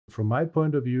From my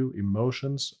point of view,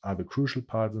 emotions are the crucial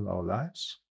part in our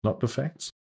lives, not the facts.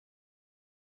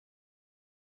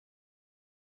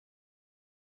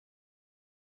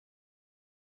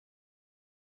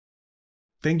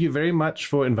 Thank you very much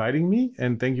for inviting me,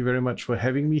 and thank you very much for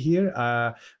having me here.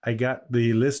 I got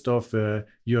the list of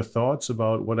your thoughts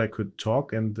about what I could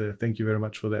talk, and thank you very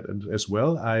much for that as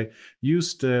well. I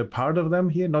used part of them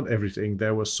here, not everything.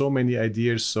 There were so many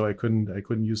ideas, so I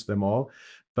couldn't use them all.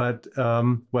 But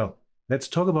well, let's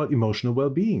talk about emotional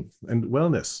well-being and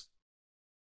wellness.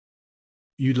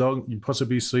 You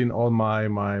possibly seen all my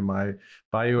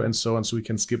bio and so on, so we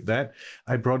can skip that.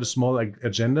 I brought a small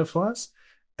agenda for us.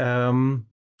 Um,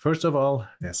 First of all,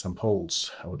 there's some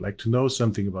polls. I would like to know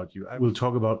something about you. I will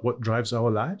talk about what drives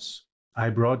our lives. I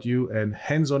brought you a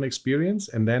hands-on experience,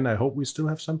 and then I hope we still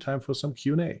have some time for some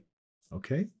Q&A.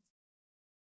 Okay?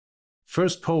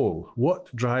 First poll,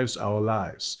 what drives our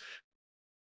lives?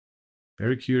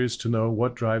 Very curious to know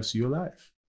what drives your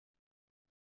life.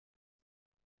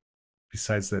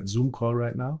 Besides that Zoom call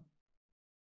right now?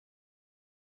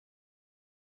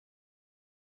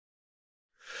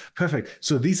 Perfect.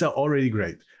 So these are already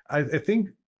great. I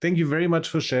think, thank you very much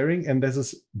for sharing. And this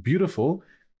is beautiful.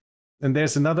 And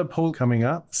there's another poll coming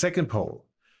up. Second poll.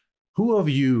 Who of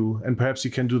you, and perhaps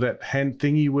you can do that hand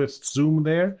thingy with Zoom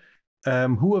there,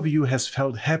 who of you has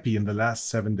felt happy in the last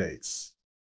 7 days?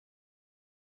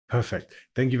 Perfect.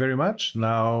 Thank you very much.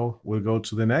 Now we'll go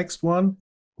to the next one.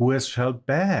 Who has felt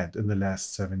bad in the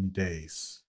last 7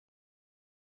 days?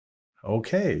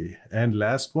 Okay. And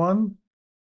last one.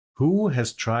 Who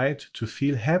has tried to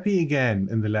feel happy again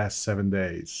in the last 7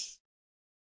 days?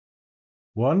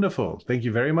 Wonderful. Thank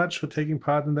you very much for taking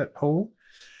part in that poll.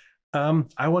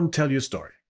 I want to tell you a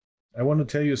story. I want to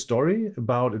tell you a story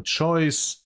about a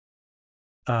choice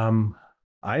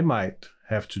I might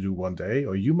have to do one day,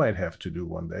 or you might have to do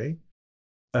one day.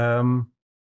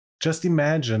 Just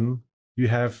imagine you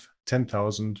have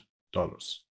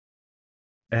 $10,000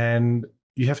 and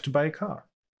you have to buy a car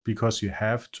because you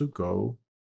have to go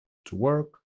to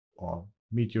work or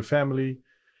meet your family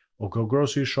or go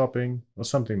grocery shopping or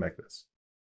something like this.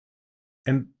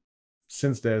 And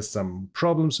since there's some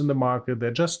problems in the market, there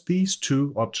are just these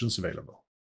two options available.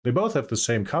 They both have the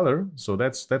same color, so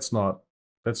that's not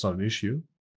an issue.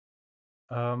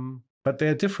 But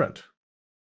they're different.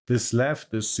 This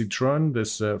Citroën,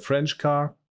 this French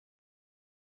car,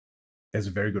 has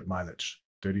a very good mileage,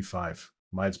 35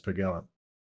 miles per gallon.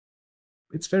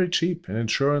 It's very cheap in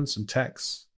insurance and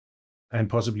tax, and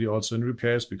possibly also in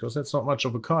repairs, because that's not much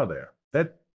of a car there.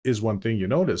 That is one thing you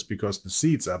notice, because the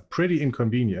seats are pretty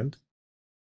inconvenient,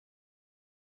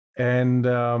 and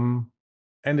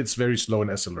it's very slow in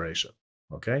acceleration.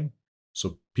 Okay,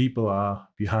 so people are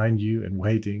behind you and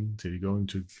waiting till you're going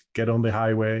to get on the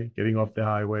highway, getting off the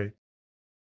highway.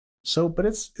 So, but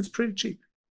it's pretty cheap,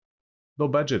 low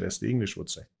budget, as the English would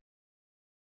say.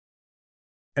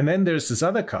 And then there's this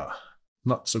other car,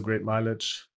 not so great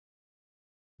mileage,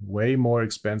 way more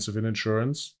expensive in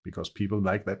insurance because people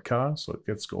like that car, so it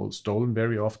gets stolen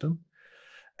very often.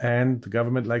 And the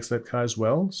government likes that car as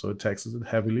well, so it taxes it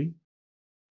heavily.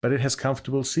 But it has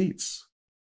comfortable seats.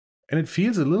 And it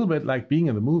feels a little bit like being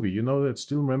in the movie. You know,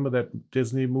 still remember that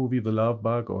Disney movie, The Love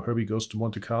Bug, or Herbie Goes to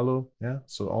Monte Carlo? Yeah,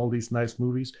 so all these nice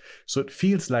movies. So it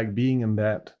feels like being in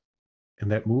that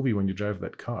movie when you drive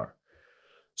that car.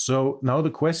 So now the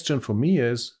question for me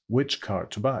is, which car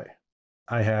to buy?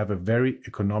 I have a very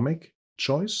economic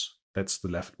choice. That's the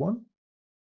left one.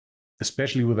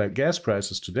 Especially with that gas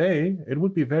prices today, it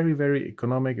would be very, very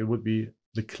economic. It would be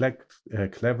the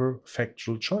clever,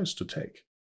 factual choice to take.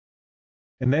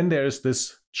 And then there's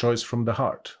this choice from the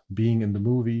heart, being in the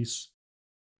movies,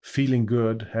 feeling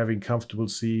good, having comfortable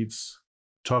seats,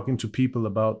 talking to people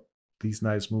about these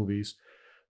nice movies,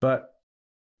 but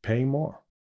paying more.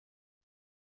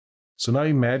 So now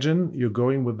imagine you're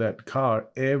going with that car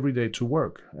every day to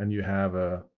work, and you have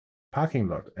a parking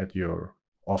lot at your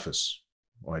office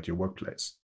or at your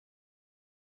workplace.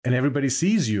 And everybody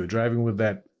sees you driving with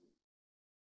that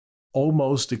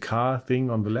almost a car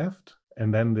thing on the left,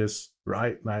 and then this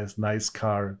nice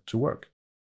car to work.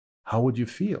 How would you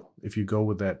feel if you go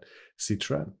with that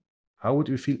Citroën? How would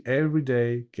you feel every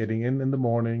day getting in the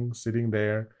morning, sitting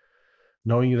there,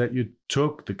 knowing that you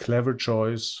took the clever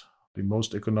choice, the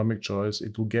most economic choice?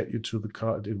 It will get you to the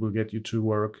car, it will get you to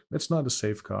work. It's not a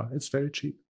safe car, it's very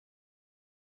cheap.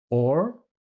 Or,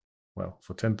 well,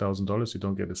 for $10,000 you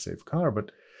don't get a safe car,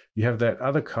 but you have that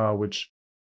other car which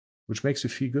makes you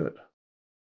feel good,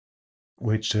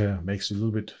 which makes you a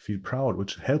little bit feel proud,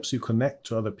 which helps you connect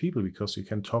to other people because you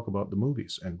can talk about the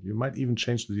movies, and you might even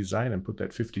change the design and put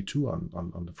that 52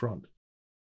 on the front.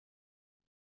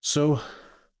 So,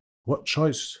 what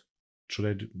choice should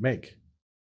I make?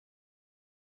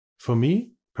 For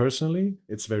me, personally,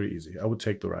 it's very easy. I would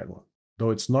take the right one.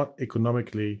 Though it's not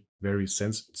economically very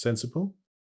sensible,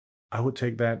 I would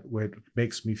take that where it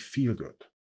makes me feel good.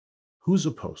 Who's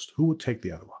opposed? Who would take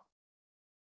the other one?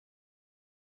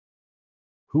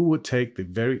 Who would take the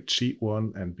very cheap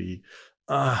one and be,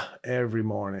 every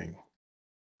morning?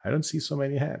 I don't see so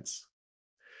many hands.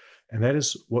 And that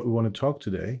is what we want to talk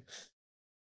today.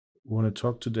 We want to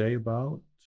talk today about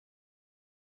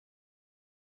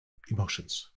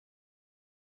emotions.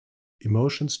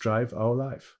 Emotions drive our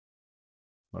life.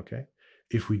 Okay.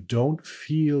 If we don't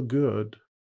feel good,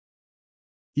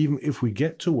 even if we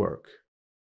get to work,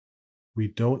 we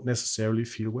don't necessarily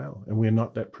feel well and we're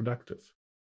not that productive.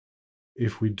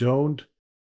 If we don't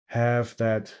have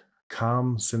that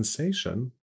calm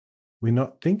sensation, we're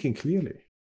not thinking clearly.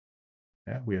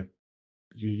 Yeah,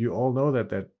 you all know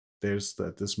that there's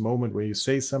this moment where you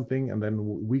say something and then a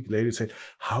week later you say,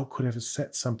 how could I have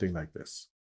said something like this?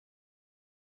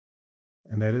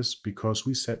 And that is because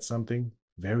we said something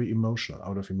very emotional,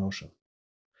 out of emotion.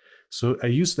 So I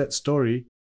use that story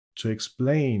to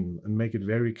explain and make it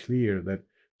very clear that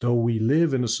though we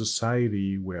live in a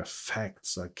society where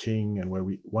facts are king and where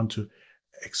we want to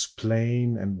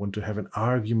explain and want to have an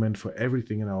argument for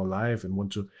everything in our life and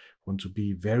want to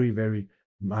be very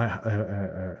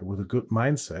with a good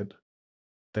mindset,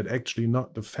 that actually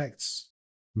not the facts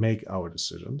make our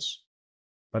decisions,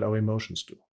 but our emotions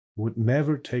do. We would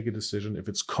never take a decision if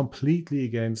it's completely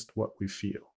against what we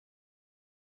feel.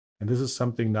 And this is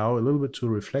something now a little bit to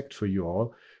reflect for you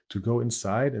all, to go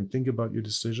inside and think about your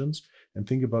decisions and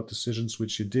think about decisions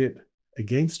which you did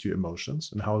against your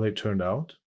emotions and how they turned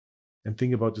out, and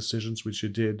think about decisions which you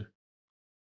did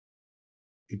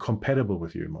incompatible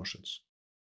with your emotions.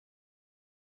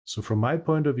 So from my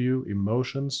point of view,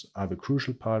 emotions are the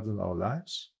crucial part in our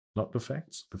lives, not the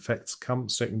facts. The facts come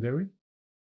secondary.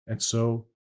 And so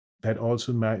that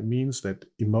also means that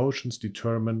emotions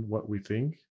determine what we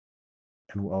think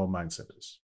and what our mindset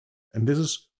is. And this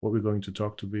is what we're going to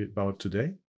talk about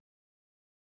today.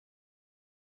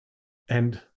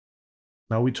 And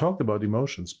now we talked about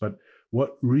emotions, but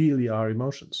what really are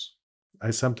emotions?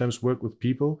 I sometimes work with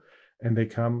people and they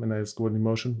come and I ask what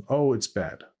emotion? Oh, it's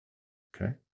bad.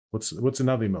 Okay. What's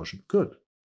another emotion? Good.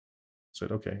 I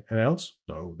said, okay. And else?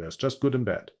 No, there's just good and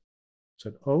bad. I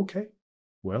said, okay.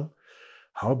 Well,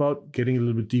 how about getting a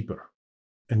little bit deeper?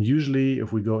 And usually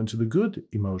if we go into the good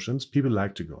emotions, people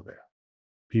like to go there.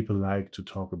 People like to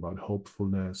talk about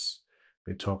hopefulness.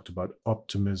 They talked about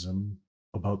optimism,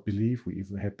 about belief. We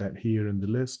even had that here in the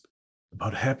list.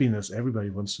 About happiness. Everybody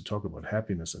wants to talk about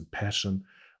happiness and passion,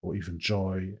 or even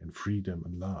joy and freedom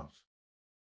and love.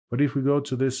 But if we go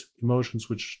to these emotions,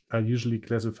 which are usually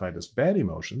classified as bad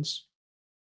emotions,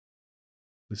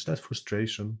 it's that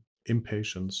frustration,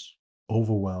 impatience,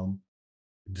 overwhelm,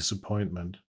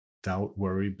 disappointment, doubt,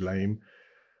 worry, blame.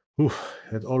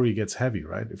 That already gets heavy,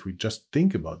 right? If we just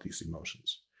think about these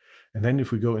emotions. And then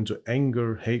if we go into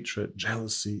anger, hatred,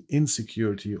 jealousy,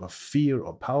 insecurity, or fear,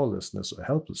 or powerlessness, or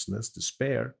helplessness,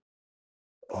 despair,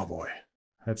 oh boy,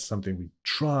 that's something we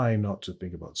try not to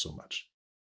think about so much.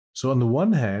 So on the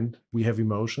one hand, we have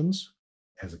emotions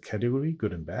as a category,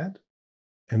 good and bad.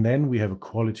 And then we have a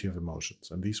quality of emotions.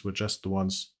 And these were just the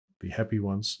ones, the happy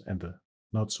ones and the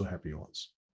not so happy ones.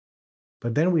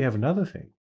 But then we have another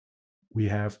thing. We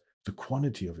have the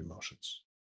quantity of emotions.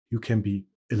 You can be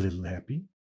a little happy,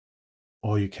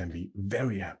 or you can be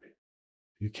very happy.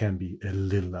 You can be a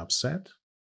little upset,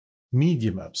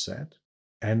 medium upset,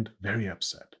 and very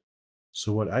upset.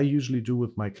 So what I usually do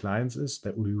with my clients is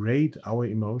that we rate our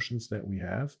emotions that we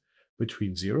have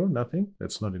between 0, nothing,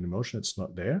 that's not an emotion, it's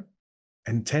not there,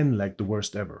 and 10, like the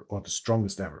worst ever or the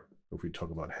strongest ever, if we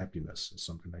talk about happiness or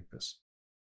something like this.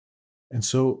 And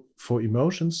so for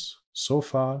emotions, so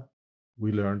far,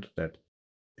 we learned that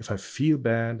if I feel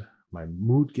bad, my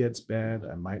mood gets bad,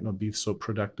 I might not be so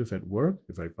productive at work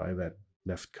if I buy that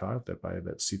left car, if I buy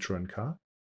that Citroen car,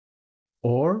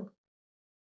 or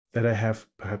that I have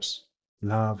perhaps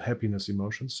love, happiness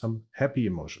emotions, some happy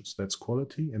emotions, that's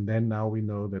quality. And then now we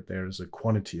know that there is a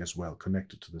quantity as well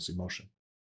connected to this emotion.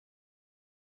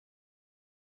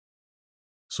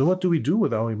 So what do we do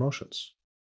with our emotions?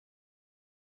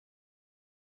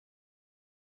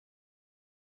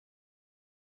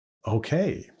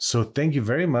 Okay, so thank you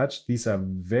very much. These are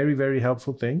very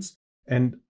helpful things.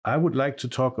 And I would like to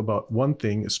talk about one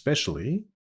thing, especially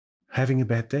having a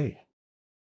bad day.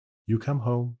 You come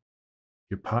home,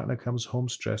 your partner comes home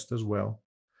stressed as well.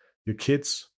 Your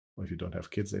kids, or if you don't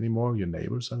have kids anymore, your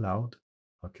neighbors are loud.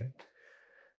 Okay.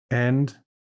 And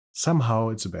somehow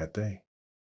it's a bad day.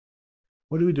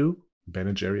 What do we do?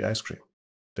 Ben & Jerry ice cream.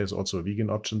 There's also a vegan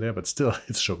option there, but still,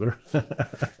 it's sugar.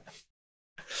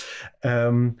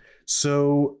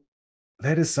 So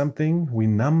that is something we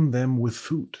numb them with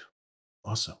food.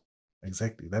 Awesome.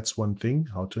 Exactly. That's one thing,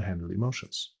 how to handle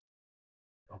emotions.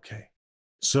 Okay.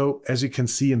 So as you can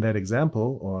see in that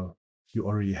example, or you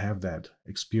already have that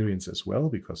experience as well,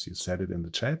 because you said it in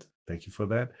the chat. Thank you for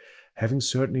that. Having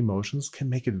certain emotions can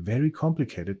make it very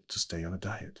complicated to stay on a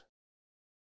diet.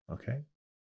 Okay.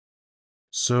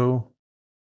 So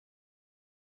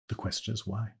the question is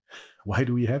why? Why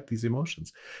do we have these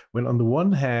emotions? When on the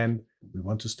one hand, we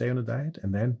want to stay on a diet,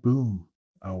 and then boom,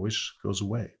 our wish goes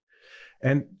away.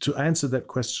 And to answer that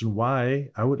question, why,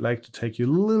 I would like to take you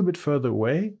a little bit further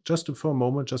away, just for a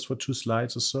moment, just for 2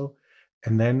 slides or so.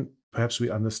 And then perhaps we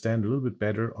understand a little bit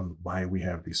better on why we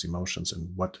have these emotions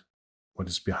and what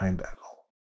is behind that all.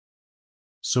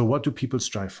 So what do people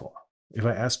strive for? If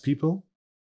I ask people,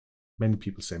 many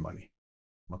people say money.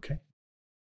 Okay.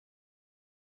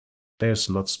 There's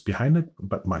lots behind it,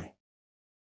 but money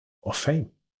or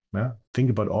fame. Yeah. Think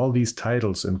about all these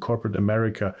titles in corporate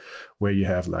America where you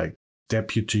have like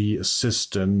deputy,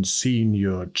 assistant,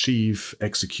 senior, chief,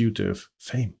 executive,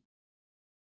 fame.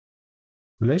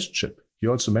 Relationship.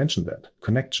 You also mentioned that.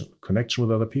 Connection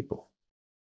with other people.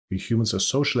 We humans are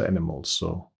social animals,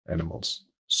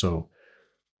 so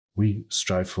we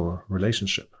strive for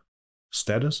relationship.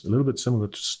 Status, a little bit similar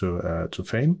to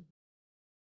fame.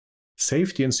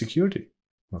 Safety and security.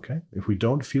 Okay. If we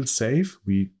don't feel safe,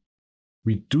 we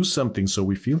do something so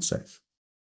we feel safe.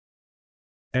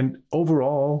 And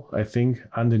overall, I think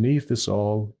underneath this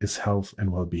all is health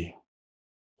and well-being,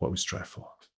 what we strive for.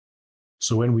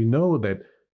 So when we know that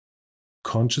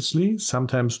consciously,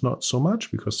 sometimes not so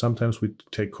much, because sometimes we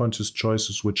take conscious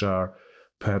choices which are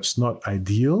perhaps not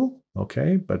ideal,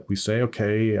 okay, but we say,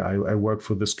 okay, I work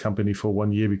for this company for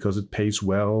 1 year because it pays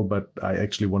well, but I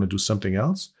actually want to do something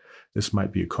else. This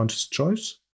might be a conscious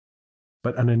choice.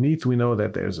 But underneath, we know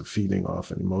that there's a feeling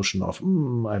of an emotion of,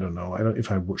 I don't know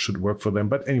if I should work for them.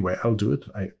 But anyway, I'll do it.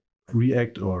 I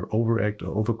react or overact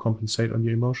or overcompensate on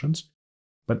your emotions.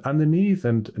 But underneath,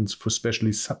 and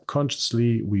especially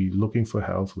subconsciously, we're looking for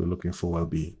health, we're looking for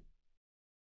well-being.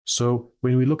 So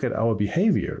when we look at our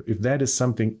behavior, if that is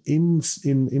something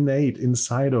innate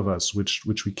inside of us,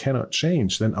 which we cannot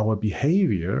change, then our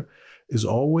behavior is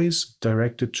always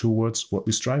directed towards what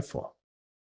we strive for.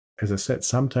 As I said,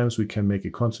 sometimes we can make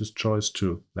a conscious choice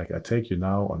to, like I take you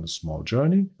now on a small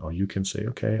journey, or you can say,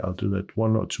 okay, I'll do that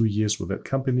 1 or 2 years with that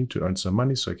company to earn some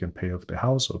money so I can pay off the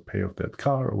house or pay off that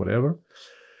car or whatever.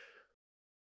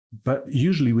 But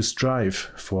usually we strive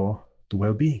for the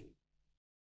well-being.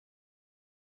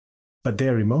 But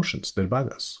there are emotions that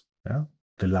bug us. Yeah?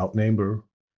 The loud neighbor,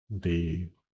 the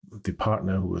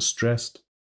partner who is stressed.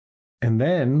 And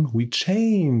then we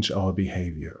change our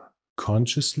behavior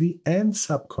consciously and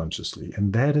subconsciously.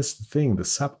 And that is the thing, the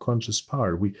subconscious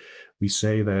part. We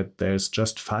say that there's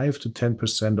just 5 to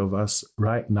 10% of us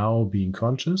right now being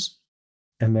conscious.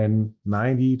 And then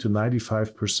 90 to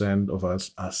 95% of us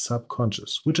are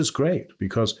subconscious, which is great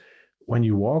because when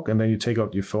you walk and then you take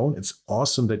out your phone, it's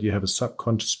awesome that you have a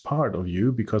subconscious part of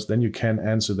you, because then you can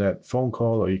answer that phone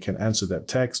call or you can answer that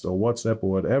text or WhatsApp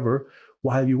or whatever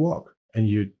while you walk, and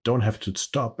you don't have to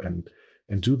stop and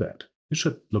do that. You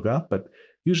should look up, but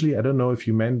usually, I don't know if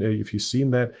you've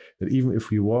seen that even if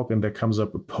we walk and there comes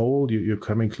up a pole, you're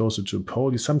coming closer to a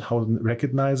pole, you somehow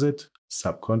recognize it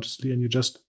subconsciously and you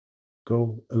just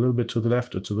go a little bit to the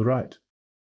left or to the right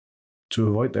to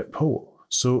avoid that pole.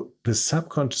 So the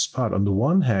subconscious part, on the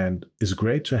one hand, is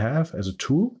great to have as a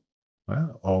tool,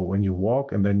 or when you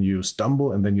walk and then you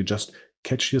stumble and then you just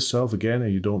catch yourself again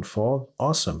and you don't fall.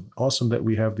 Awesome that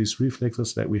we have these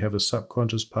reflexes, that we have a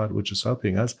subconscious part which is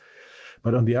helping us.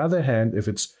 But on the other hand, if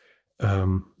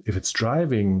it's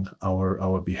driving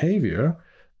our behavior,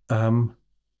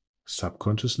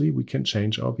 subconsciously we can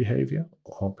change our behavior,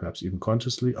 or perhaps even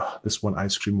consciously. This one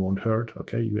ice cream won't hurt.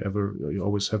 Okay, you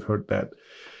always have heard that,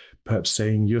 perhaps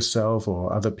saying yourself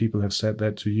or other people have said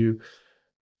that to you.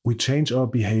 We change our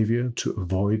behavior to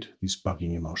avoid these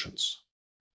bugging emotions.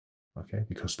 Okay,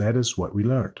 because that is what we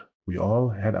learned. We all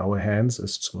had our hands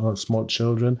as small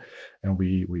children, and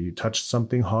we touched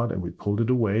something hot and we pulled it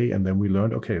away, and then we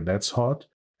learned, okay, that's hot,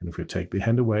 and if we take the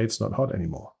hand away, it's not hot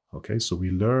anymore. Okay, so we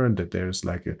learned that there's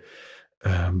like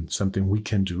something we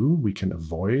can do. We can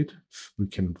avoid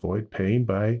pain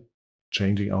by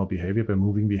changing our behavior, by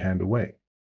moving the hand away,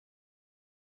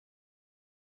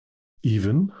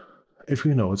 even if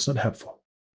we know it's not helpful.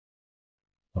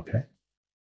 Okay,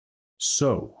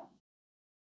 so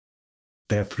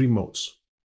there are 3 modes.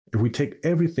 If we take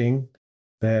everything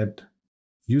that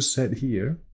you said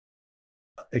here,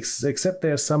 except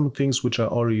there are some things which are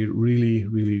already really,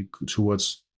 really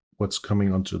towards what's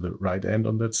coming onto the right end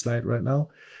on that slide right now.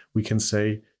 We can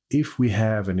say, if we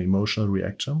have an emotional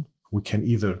reaction, we can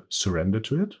either surrender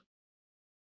to it,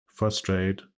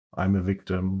 frustrate, I'm a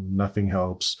victim, nothing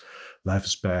helps, life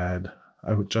is bad,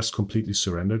 I would just completely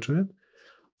surrender to it,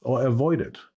 or avoid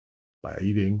it by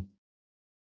eating,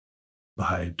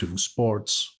 by doing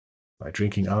sports, by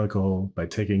drinking alcohol, by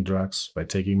taking drugs, by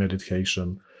taking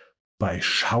medication, by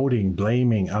shouting,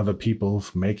 blaming other people,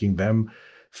 making them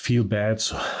feel bad,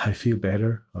 so I feel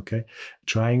better. Okay,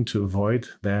 trying to avoid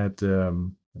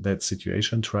that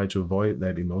situation, try to avoid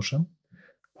that emotion.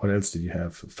 What else did you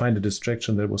have? Find a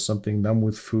distraction. That was something. Numb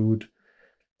with food.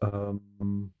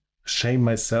 Shame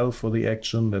myself for the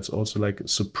action. That's also like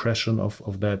suppression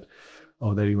of that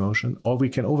emotion. Or we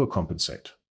can overcompensate.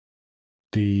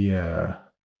 The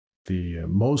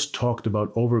most talked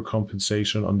about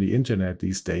overcompensation on the internet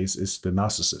these days is the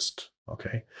narcissist.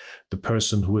 Okay, the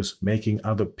person who is making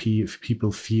other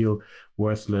people feel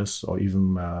worthless, or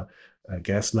even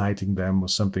gaslighting them or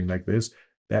something like this.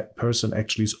 That person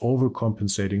actually is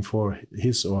overcompensating for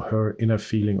his or her inner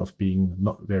feeling of being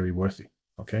not very worthy.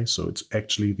 Okay, so it's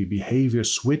actually the behavior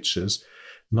switches,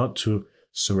 not to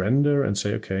surrender and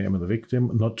say, okay, I'm the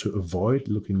victim, not to avoid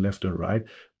looking left and right,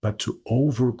 but to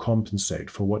overcompensate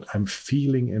for what I'm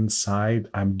feeling inside.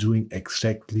 I'm doing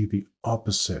exactly the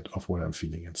opposite of what I'm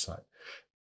feeling inside,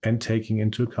 and taking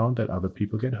into account that other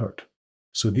people get hurt.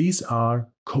 So these are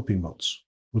coping modes.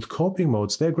 With coping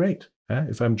modes, they're great.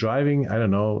 If I'm driving, I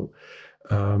don't know,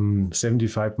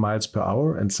 75 miles per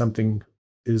hour and something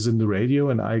is in the radio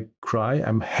and I cry,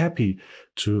 I'm happy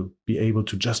to be able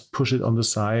to just push it on the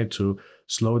side, to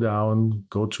slow down,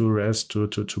 go to a rest,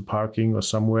 to parking or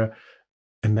somewhere,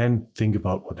 and then think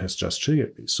about what has just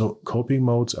triggered me. So coping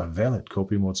modes are valid.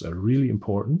 Coping modes are really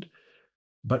important,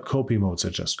 but coping modes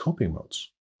are just coping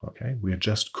modes. Okay, we are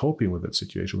just coping with that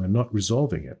situation. We're not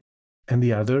resolving it. And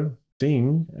the other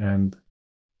thing, and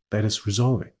that is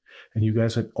resolving. And you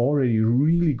guys had already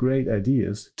really great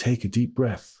ideas. Take a deep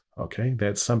breath. Okay,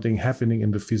 that's something happening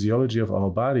in the physiology of our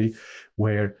body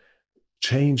where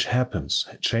change happens.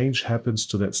 Change happens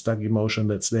to that stuck emotion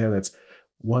that's there, that's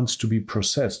wants to be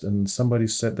processed. And somebody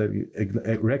said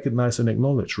that recognize and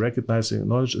acknowledge. Recognize and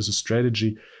acknowledge is a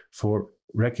strategy for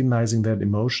recognizing that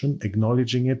emotion,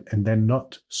 acknowledging it, and then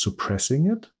not suppressing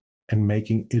it and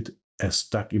making it a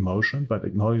stuck emotion, but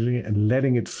acknowledging it and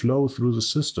letting it flow through the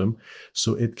system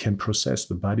so it can process,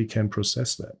 the body can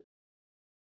process that.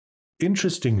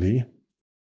 Interestingly,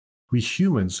 we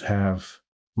humans have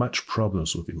much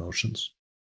problems with emotions.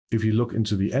 If you look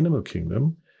into the animal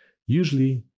kingdom,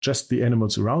 usually just the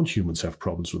animals around humans have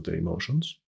problems with their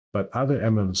emotions, but other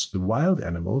animals, the wild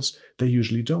animals, they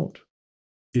usually don't.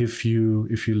 If you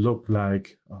look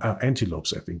like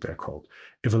antelopes, I think they're called,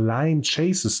 if a lion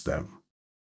chases them,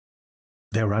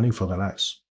 they're running for their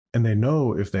lives. And they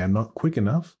know if they're not quick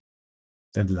enough,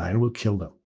 then the lion will kill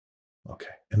them. Okay.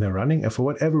 And they're running, and for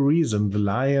whatever reason, the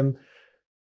lion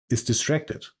is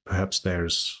distracted. Perhaps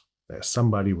there's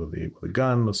somebody with a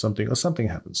gun or something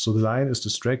happens. So the lion is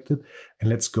distracted and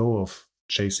lets go of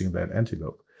chasing that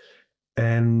antelope.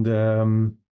 And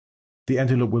the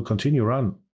antelope will continue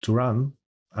to run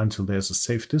until there's a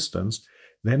safe distance.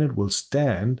 Then it will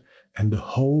stand and the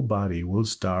whole body will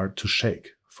start to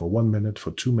shake for 1 minute,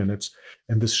 for 2 minutes.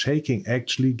 And this shaking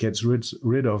actually gets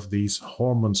rid of these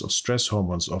hormones, of stress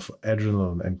hormones, of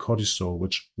adrenaline and cortisol,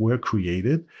 which were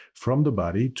created from the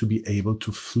body to be able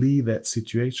to flee that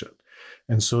situation.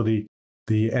 And so the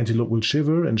antelope will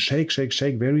shiver and shake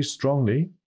very strongly.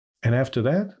 And after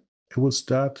that, it will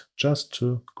start just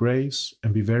to graze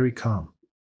and be very calm.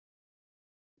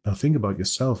 Now think about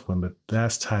yourself when the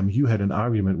last time you had an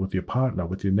argument with your partner,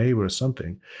 with your neighbor or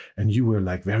something, and you were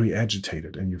like very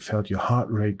agitated and you felt your heart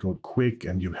rate go quick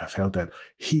and you felt that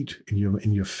heat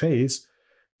in your face,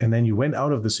 and then you went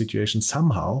out of the situation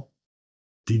somehow.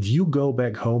 Did you go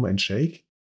back home and shake?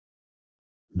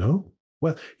 No.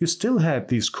 Well, you still had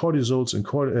these cortisols and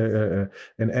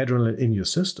adrenaline in your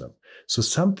system. So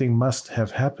something must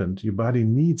have happened. Your body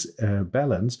needs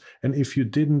balance. And if you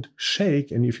didn't shake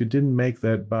and if you didn't make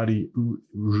that body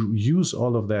use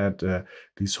all of that,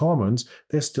 these hormones,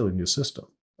 they're still in your system.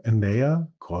 And they are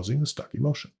causing a stuck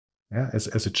emotion. Yeah? As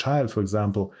a child, for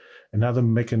example, another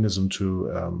mechanism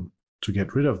to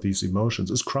get rid of these emotions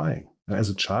is crying. As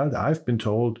a child, I've been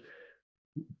told,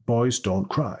 boys don't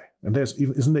cry. And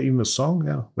isn't there even a song?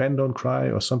 Yeah, Men Don't Cry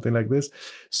or something like this.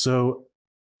 So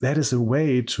that is a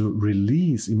way to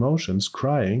release emotions,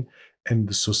 crying. And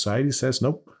the society says,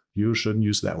 nope, you shouldn't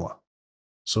use that one.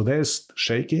 So there's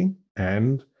shaking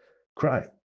and cry.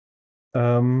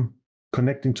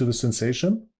 Connecting to the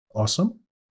sensation, awesome.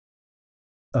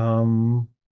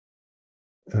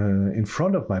 In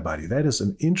front of my body, that is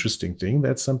an interesting thing.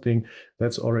 That's something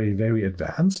that's already very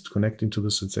advanced, connecting to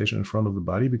the sensation in front of the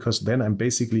body, because then I'm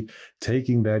basically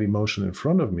taking that emotion in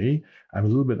front of me. I'm a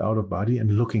little bit out of body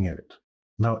and looking at it.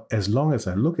 Now, as long as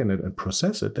I look at it and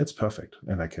process it, that's perfect.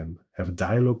 And I can have a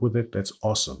dialogue with it. That's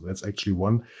awesome. That's actually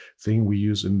one thing we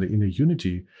use in the inner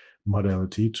unity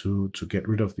modality to get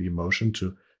rid of the emotion,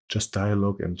 to just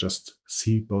dialogue and just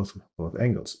see both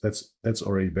angles. That's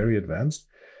already very advanced.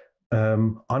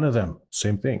 Honor them,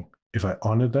 same thing. If I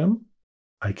honor them,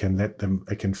 I can let them,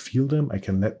 I can feel them, I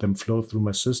can let them flow through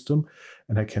my system,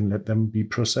 and I can let them be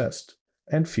processed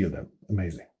and feel them.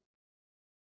 Amazing.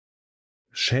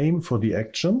 Shame for the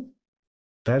action,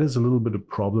 that is a little bit a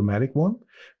problematic one,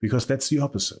 because that's the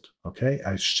opposite. Okay,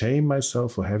 I shame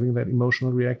myself for having that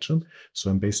emotional reaction, so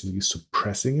I'm basically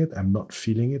suppressing it. I'm not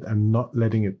feeling it. I'm not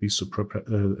letting it be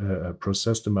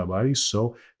processed in my body,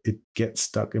 so it gets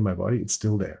stuck in my body. It's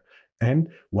still there. And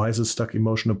why is a stuck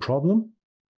emotion a problem?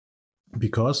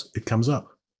 Because it comes up.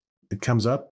 It comes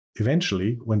up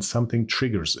eventually when something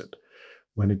triggers it.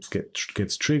 When it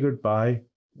gets triggered by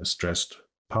a stressed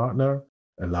partner,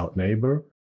 a loud neighbor,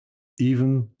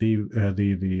 even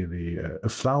a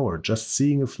flower, just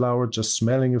seeing a flower, just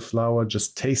smelling a flower,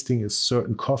 just tasting a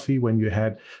certain coffee when you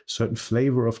had certain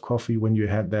flavor of coffee, when you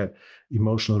had that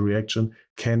emotional reaction,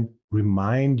 can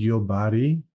remind your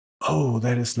body, oh,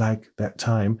 that is like that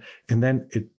time. And then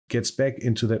it gets back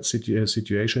into that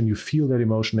situation. You feel that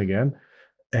emotion again,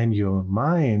 and your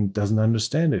mind doesn't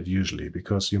understand it usually,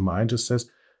 because your mind just says,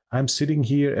 I'm sitting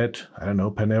here at, I don't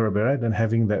know, Panera Bread and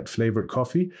having that flavored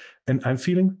coffee, and I'm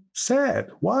feeling sad.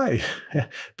 Why?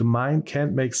 The mind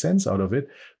can't make sense out of it.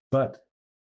 But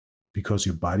because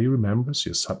your body remembers,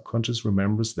 your subconscious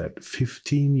remembers that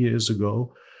 15 years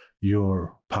ago,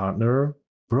 your partner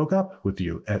broke up with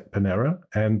you at Panera,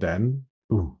 and then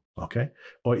boom, okay?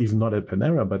 Or even not at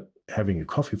Panera, but having a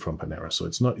coffee from Panera. So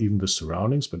it's not even the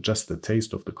surroundings, but just the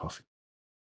taste of the coffee.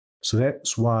 So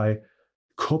that's why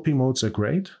coping modes are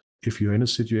great if you're in a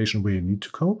situation where you need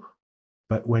to cope.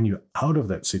 But when you're out of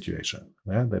that situation,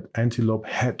 that antelope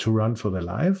had to run for their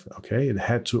life, okay? It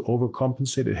had to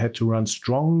overcompensate. It had to run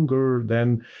stronger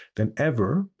than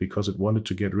ever, because it wanted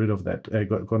to get rid of that,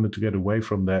 wanted to get away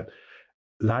from that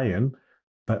lion.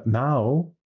 But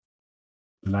now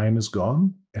the lion is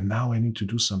gone, and now I need to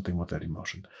do something with that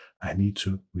emotion. I need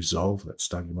to resolve that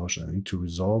stuck emotion. I need to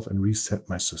resolve and reset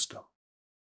my system.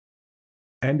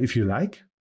 And if you like,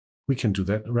 we can do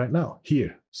that right now,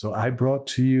 here. So I brought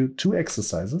to you 2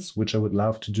 exercises, which I would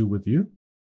love to do with you.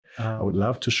 I would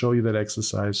love to show you that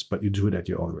exercise, but you do it at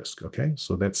your own risk, okay?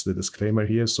 So that's the disclaimer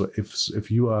here. So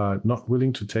if you are not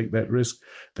willing to take that risk,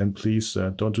 then please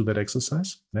don't do that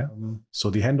exercise. Yeah. So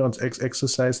the hand-on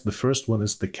exercise, the first one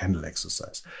is the candle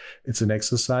exercise. It's an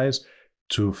exercise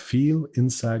to feel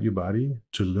inside your body,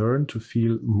 to learn to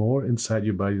feel more inside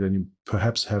your body than you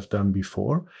perhaps have done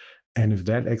before. And if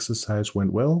that exercise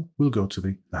went well, we'll go to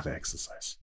the other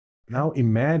exercise. Now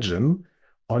imagine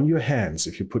on your hands,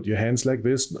 if you put your hands like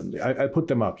this, I put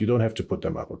them up. You don't have to put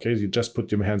them up, okay? You just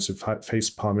put your hands face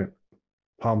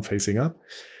palm facing up,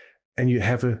 and you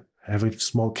have a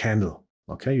small candle,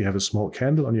 okay? You have a small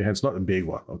candle on your hands, not a big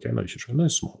one, okay? No, you should try a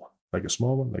small one, like a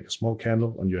small one, like a small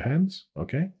candle on your hands,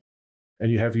 okay? And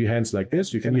you have your hands like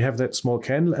this. You have that small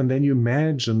candle, and then you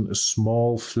imagine a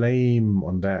small flame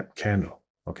on that candle.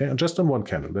 Okay, and just on one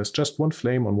candle. There's just one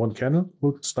flame on one candle.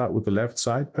 We'll start with the left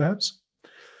side, perhaps.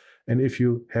 And if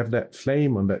you have that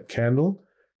flame on that candle,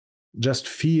 just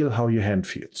feel how your hand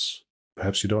feels.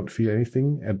 Perhaps you don't feel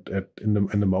anything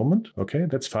in the moment. Okay,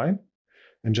 that's fine.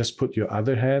 And just put your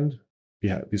other hand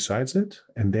besides it.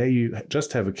 And there you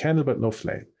just have a candle, but no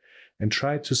flame. And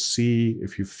try to see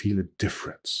if you feel a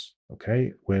difference.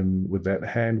 Okay, with that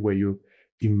hand where you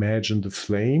imagine the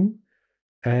flame,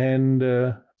 and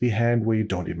the hand where you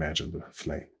don't imagine the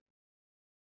flame.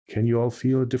 Can you all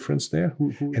feel a difference there?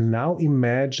 And now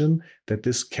imagine that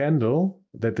this candle,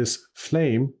 that this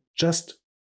flame just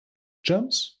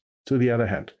jumps to the other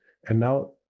hand. And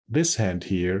now this hand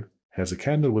here has a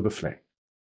candle with a flame.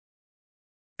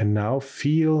 And now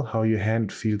feel how your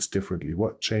hand feels differently.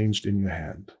 What changed in your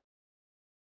hand?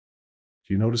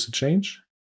 Do you notice a change?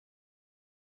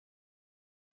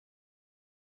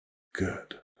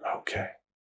 Good. Okay.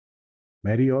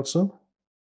 Maddie also?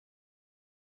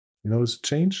 You notice a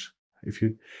change?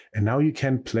 And now you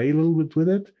can play a little bit with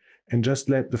it and just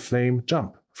let the flame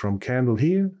jump from candle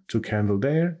here to candle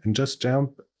there, and just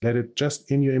jump. Let it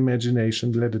just in your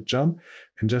imagination, let it jump,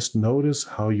 and just notice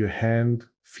how your hand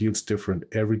feels different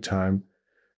every time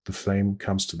the flame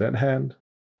comes to that hand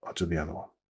or to the other one.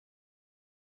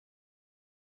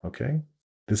 Okay?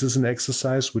 This is an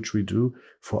exercise which we do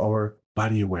for our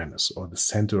body awareness, or the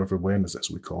center of awareness, as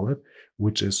we call it,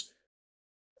 which is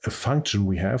a function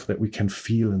we have that we can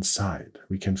feel inside.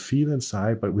 We can feel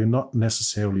inside, but we're not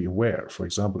necessarily aware. For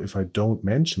example, if I don't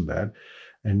mention that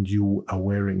and you are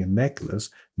wearing a necklace,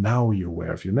 now you're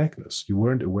aware of your necklace. You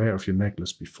weren't aware of your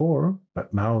necklace before,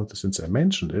 but now, since I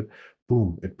mentioned it,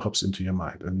 boom, it pops into your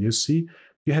mind. And you see,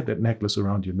 you had that necklace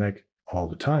around your neck all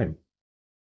the time.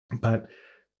 But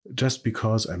just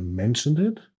because I mentioned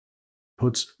it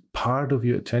puts part of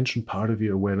your attention, part of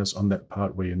your awareness on that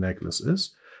part where your necklace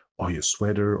is, or your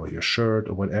sweater or your shirt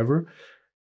or whatever.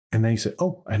 And then you say,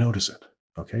 oh, I notice it.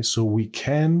 Okay, so we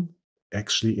can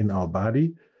actually in our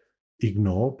body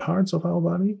ignore parts of our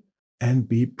body and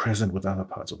be present with other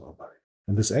parts of our body.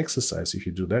 And this exercise, if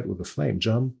you do that with a flame,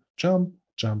 jump, jump,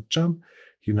 jump, jump,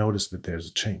 you notice that there's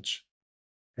a change.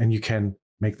 And you can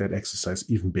make that exercise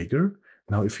even bigger.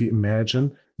 Now, if you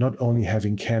imagine not only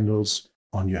having candles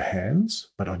on your hands,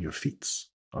 but on your feet,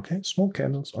 okay? Small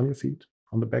candles on your feet,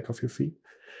 on the back of your feet.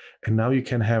 And now you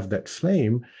can have that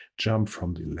flame jump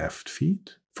from the left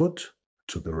foot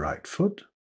to the right foot,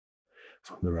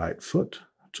 from the right foot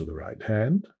to the right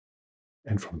hand,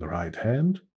 and from the right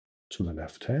hand to the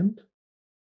left hand,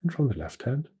 and from the left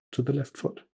hand to the left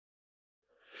foot.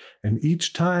 And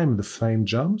each time the flame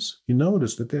jumps, you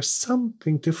notice that there's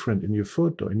something different in your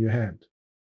foot or in your hand.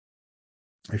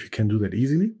 If you can do that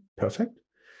easily, perfect.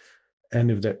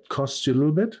 And if that costs you a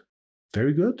little bit,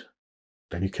 very good.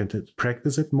 Then you can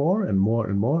practice it more and more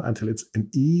and more until it's an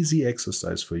easy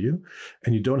exercise for you.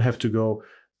 And you don't have to go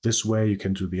this way. You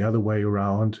can do the other way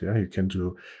around. Yeah, you can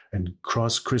do and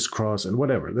crisscross and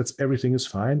whatever. Everything is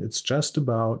fine. It's just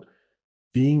about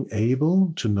being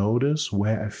able to notice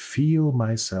where I feel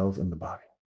myself in the body.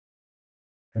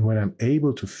 And when I'm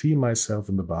able to feel myself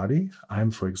in the body,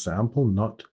 I'm, for example,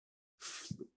 not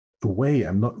away.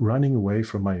 I'm not running away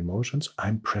from my emotions.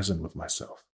 I'm present with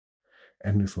myself.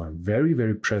 And if I'm very,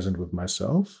 very present with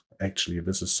myself, actually,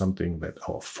 this is something that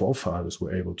our forefathers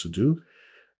were able to do.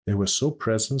 They were so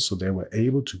present, so they were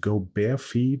able to go bare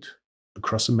feet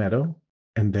across a meadow,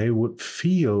 and they would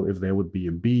feel if there would be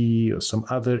a bee or some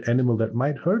other animal that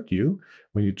might hurt you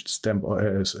when you step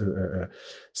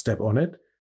on it,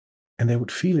 and they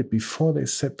would feel it before they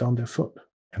set down their foot.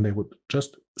 And they would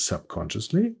just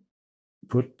subconsciously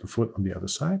put the foot on the other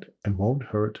side and won't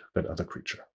hurt that other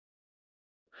creature.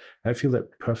 I feel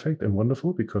that perfect and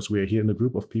wonderful because we are here in a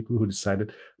group of people who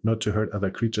decided not to hurt other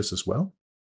creatures as well.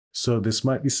 So this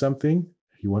might be something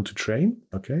you want to train,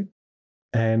 okay?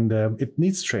 And it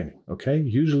needs training, okay?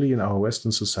 Usually in our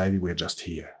Western society, we're just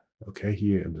here, okay?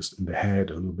 Here in the head,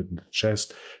 a little bit in the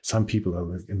chest. Some people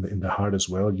are in the heart as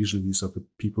well. Usually these are the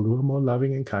people who are more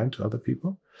loving and kind to other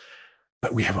people.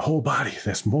 But we have a whole body.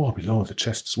 There's more below the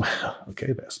chest as well.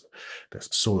 Okay, there's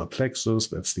solar plexus.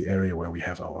 That's the area where we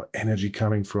have our energy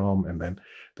coming from. And then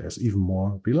there's even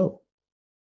more below.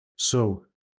 So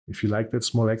if you like that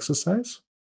small exercise,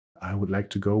 I would like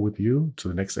to go with you to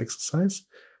the next exercise.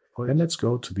 And let's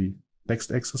go to the next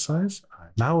exercise.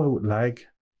 Now I would like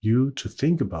you to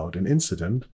think about an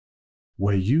incident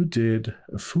where you did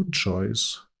a food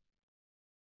choice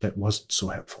that wasn't so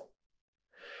helpful.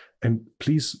 And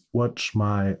please watch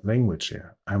my language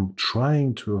here. I'm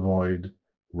trying to avoid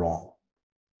wrong.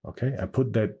 Okay, I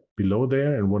put that below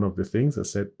there, and one of the things I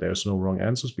said there's no wrong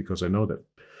answers because I know that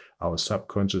our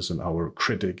subconscious and our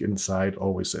critic inside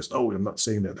always says, oh, I'm not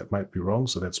saying that, that might be wrong.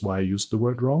 So that's why I used the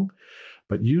word wrong.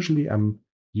 But usually I'm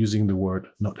using the word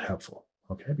not helpful.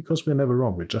 Okay, because we're never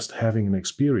wrong. We're just having an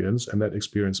experience, and that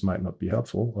experience might not be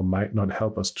helpful or might not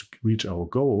help us to reach our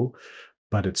goal,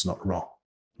 but it's not wrong.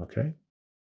 Okay.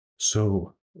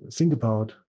 So think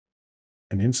about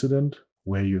an incident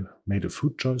where you made a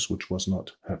food choice which was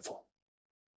not helpful.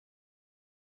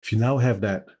 If you now have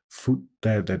that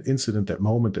incident, that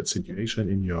moment, that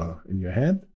situation in your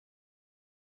head,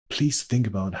 please think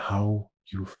about how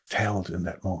you felt in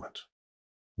that moment.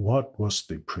 What was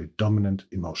the predominant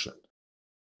emotion?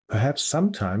 Perhaps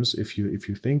sometimes if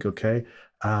you think, okay,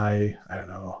 I don't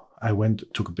know, I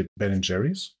took a bit Ben &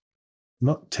 Jerry's.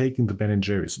 Not taking the Ben &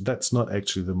 Jerry's. That's not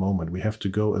actually the moment. We have to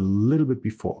go a little bit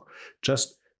before.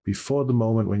 Just before the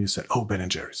moment when you said, oh, Ben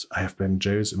 & Jerry's. I have Ben &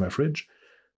 Jerry's in my fridge.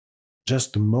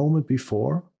 Just the moment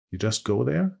before, you just go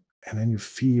there and then you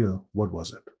feel, what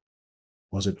was it?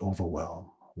 Was it overwhelm?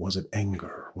 Was it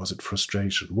anger? Was it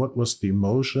frustration? What was the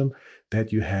emotion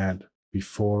that you had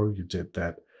before you did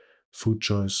that food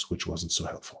choice, which wasn't so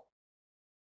helpful?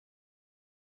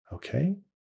 Okay.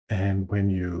 And when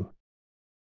you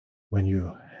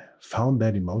found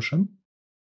that emotion,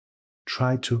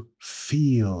 try to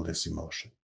feel this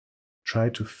emotion. Try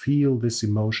to feel this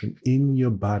emotion in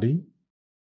your body.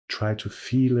 Try to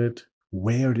feel it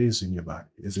where it is in your body.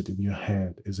 Is it in your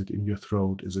head? Is it in your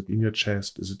throat? Is it in your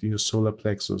chest? Is it in your solar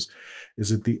plexus?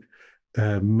 Is it the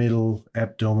middle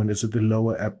abdomen? Is it the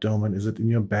lower abdomen? Is it in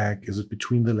your back? Is it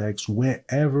between the legs?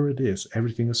 Wherever it is,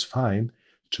 everything is fine.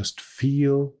 Just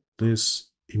feel this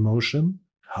emotion,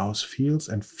 how it feels,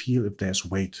 and feel if there's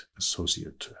weight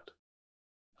associated to it.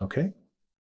 Okay?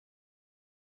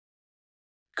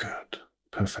 Good.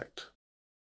 Perfect.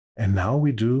 And now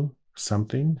we do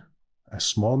something, a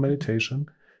small meditation,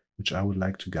 which I would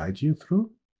like to guide you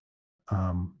through.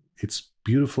 It's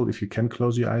beautiful if you can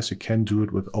close your eyes. You can do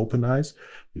it with open eyes.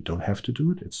 You don't have to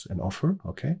do it. It's an offer,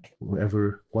 okay?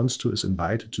 Whoever wants to is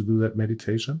invited to do that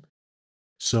meditation.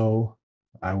 So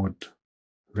I would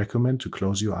recommend to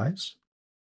close your eyes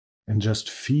and just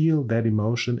feel that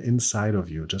emotion inside of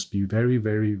you. Just be very,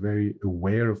 very, very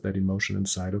aware of that emotion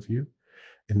inside of you.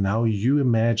 And now you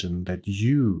imagine that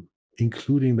you,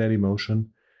 including that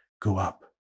emotion, go up,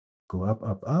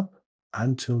 up, up,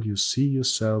 until you see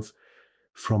yourself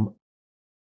from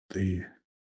the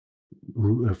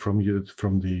from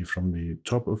the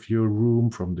top of your room,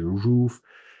 from the roof,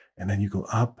 and then you go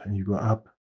up and you go up,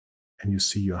 and you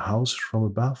see your house from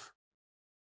above,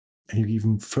 and you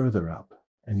even further up,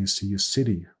 and you see your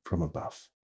city from above.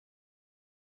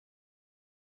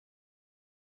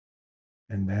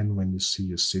 And then when you see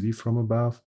your city from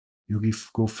above, you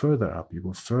go further up. You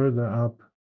go further up,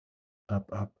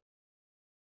 up,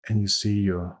 and you see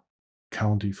your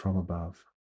county from above.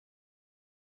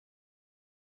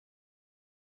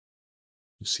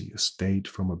 You see your state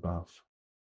from above.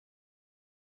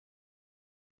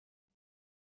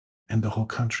 And the whole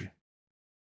country.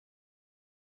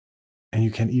 And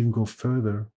you can even go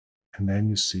further, and then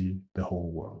you see the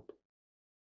whole world.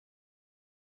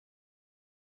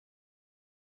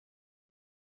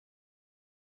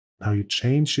 Now you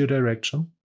change your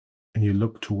direction and you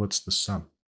look towards the sun.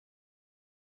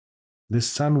 This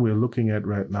sun we're looking at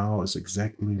right now looks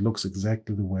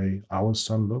exactly the way our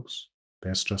sun looks.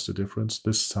 There's just a difference.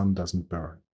 This sun doesn't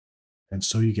burn. And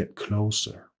so you get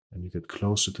closer and you get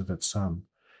closer to that sun,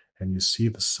 and you see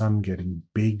the sun getting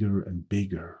bigger and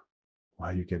bigger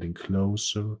while you're getting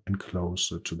closer and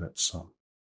closer to that sun.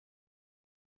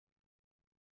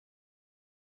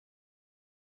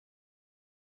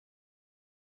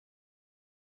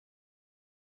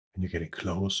 And you're getting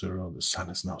closer. Oh, the sun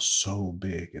is now so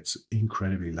big. It's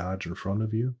incredibly large in front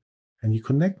of you. And you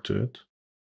connect to it.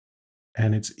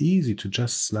 And it's easy to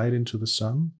just slide into the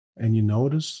sun. And you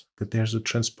notice that there's a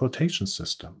transportation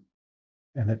system.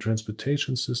 And that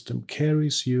transportation system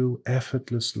carries you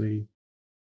effortlessly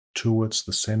towards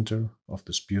the center of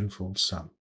this beautiful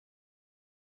sun.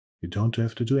 You don't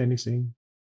have to do anything.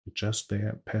 You're just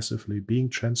there passively being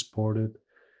transported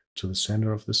to the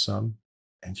center of the sun.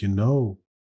 And you know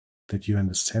that you're in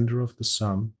the center of the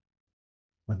sun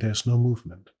when there's no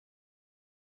movement.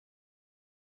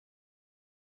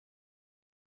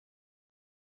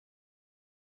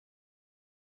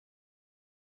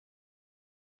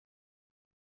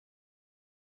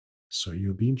 So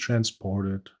you're being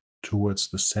transported towards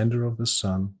the center of the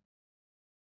sun,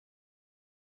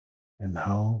 and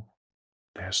now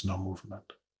there's no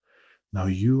movement. Now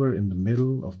you are in the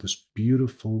middle of this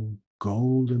beautiful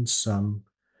golden sun,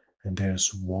 and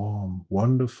there's warm,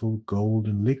 wonderful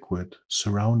golden liquid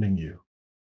surrounding you.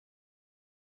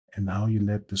 And now you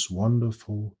let this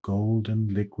wonderful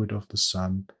golden liquid of the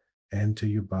sun enter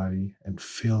your body and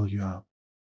fill you up,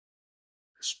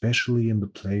 especially in the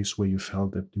place where you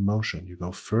felt that emotion. You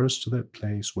go first to that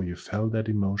place where you felt that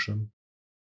emotion,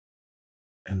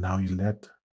 and now you let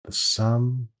the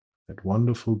sun, that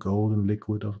wonderful golden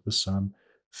liquid of the sun,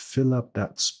 fill up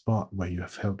that spot where you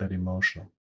have felt that emotion.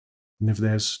 And if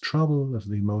there's trouble, if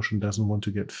the emotion doesn't want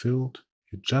to get filled,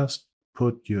 you just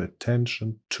put your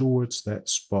attention towards that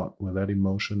spot where that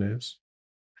emotion is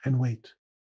and wait.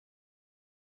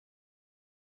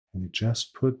 And you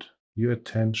just put your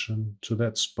attention to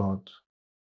that spot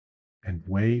and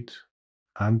wait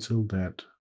until that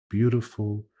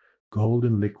beautiful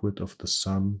golden liquid of the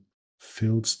sun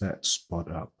fills that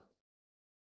spot up.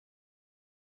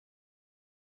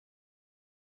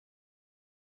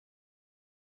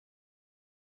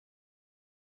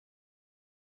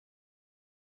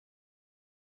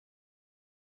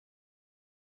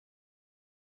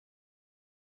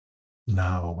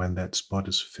 Now, when that spot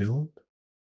is filled,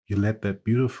 you let that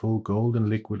beautiful golden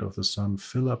liquid of the sun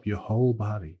fill up your whole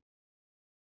body.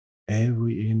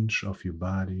 Every inch of your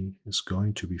body is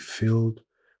going to be filled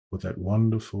with that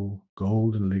wonderful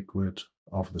golden liquid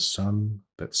of the sun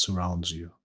that surrounds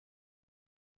you.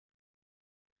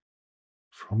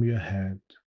 from your head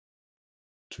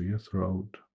to your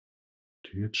throat,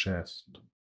 to your chest,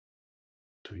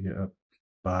 to your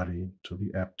body, to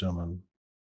the abdomen,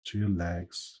 to your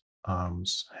legs,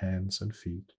 arms, hands, and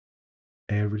feet.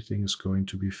 Everything is going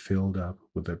to be filled up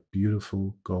with that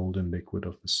beautiful golden liquid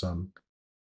of the sun.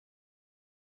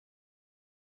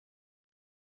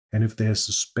 And if there's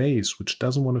a space which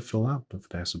doesn't want to fill up, if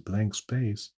there's a blank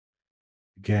space,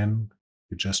 again,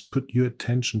 you just put your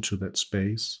attention to that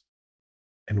space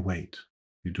and wait.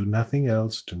 You do nothing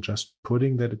else than just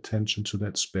putting that attention to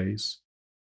that space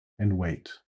and wait.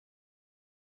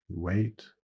 Wait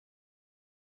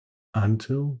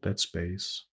until that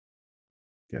space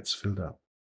gets filled up.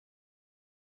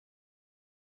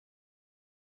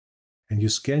 And you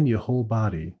scan your whole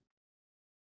body.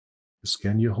 You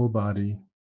scan your whole body.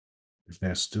 If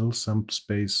there's still some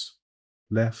space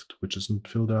left which isn't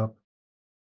filled up,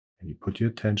 and you put your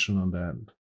attention on that,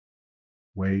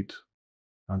 wait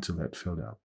until that's filled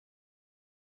up.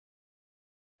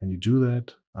 And you do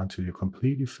that until you're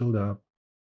completely filled up.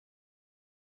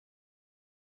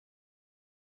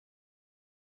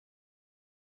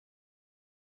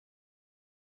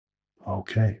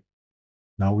 Okay,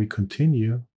 now we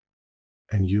continue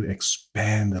and you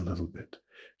expand a little bit.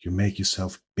 You make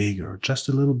yourself bigger just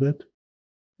a little bit.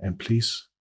 And please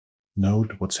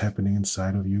note what's happening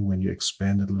inside of you when you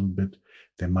expand it a little bit.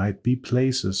 There might be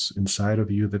places inside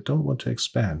of you that don't want to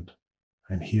expand.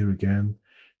 And here again,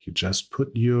 you just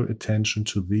put your attention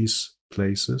to these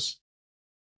places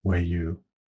where you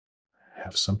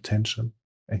have some tension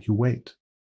and you wait.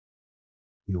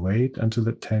 You wait until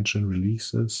the tension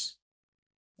releases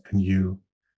and you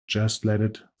just let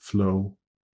it flow.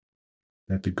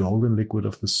 Let the golden liquid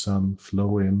of the sun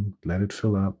flow in, let it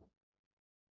fill up.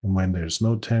 And when there's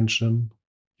no tension,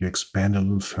 you expand a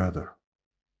little further.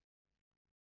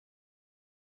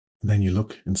 And then you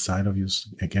look inside of you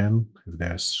again.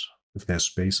 If there's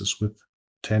spaces with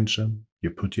tension, you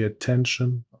put your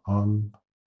attention on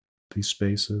these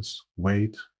spaces,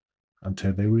 wait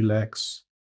until they relax,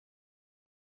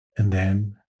 and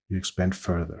then you expand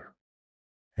further.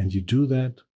 And you do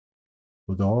that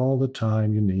with all the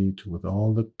time you need, with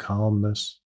all the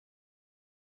calmness,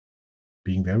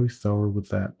 being very thorough with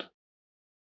that,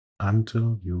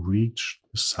 until you reach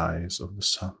the size of the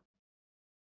sun.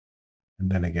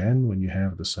 And then again, when you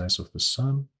have the size of the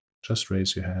sun, just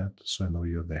raise your hand so I know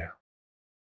you're there.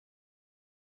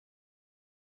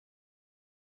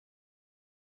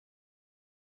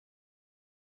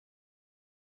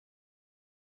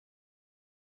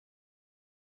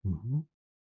 Mm-hmm.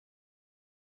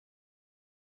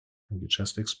 And you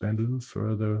just expand a little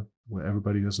further where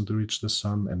everybody doesn't reach the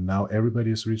sun. And now everybody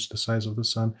has reached the size of the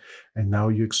sun. And now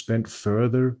you expand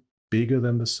further, bigger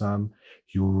than the sun.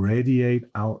 You radiate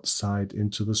outside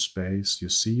into the space. You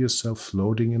see yourself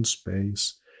floating in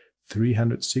space,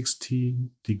 360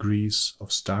 degrees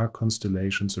of star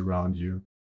constellations around you.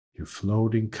 You're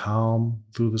floating calm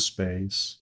through the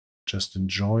space, just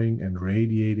enjoying and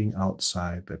radiating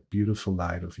outside that beautiful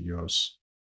light of yours.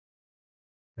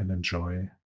 And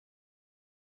enjoy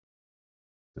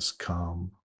this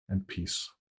calm and peace.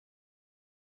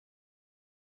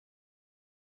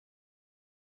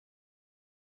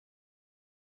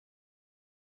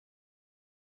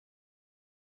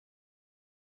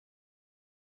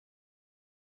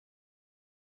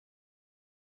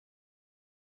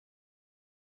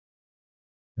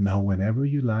 And now, whenever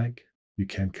you like, you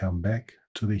can come back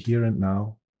to the here and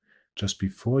now. Just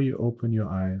before you open your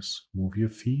eyes, move your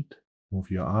feet,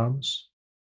 move your arms.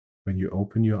 When you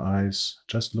open your eyes,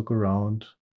 just look around,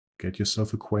 get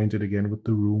yourself acquainted again with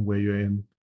the room where you're in,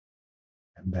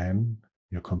 and then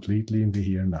you're completely in the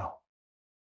here and now.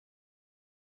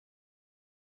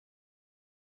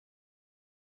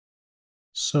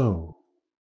 So,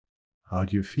 how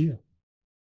do you feel?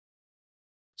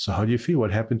 So, how do you feel?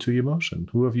 What happened to your emotion?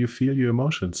 Who of you feel your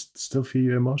emotions? Still feel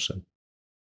your emotion?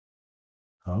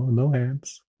 Oh, no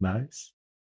hands. Nice.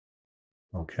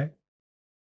 Okay.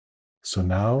 So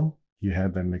now you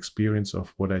had an experience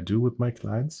of what I do with my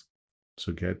clients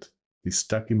to get these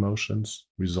stuck emotions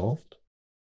resolved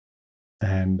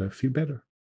and feel better.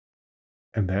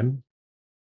 And then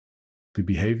the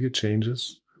behavior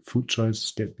changes, food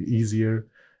choices get easier,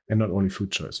 and not only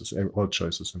food choices, all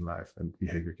choices in life and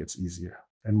behavior gets easier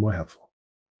and more helpful.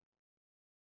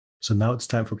 So now it's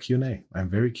time for Q&A. I'm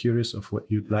very curious of what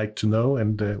you'd like to know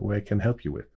and where I can help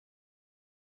you with.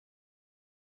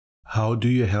 How do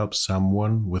you help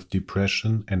someone with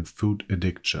depression and food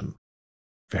addiction?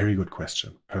 Very good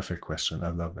question. Perfect question. I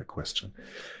love that question.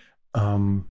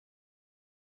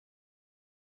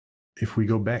 If we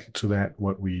go back to that,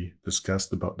 what we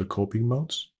discussed about the coping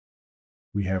modes,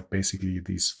 we have basically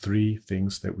these three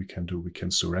things that we can do. We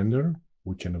can surrender,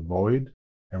 we can avoid,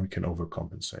 and we can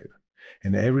overcompensate.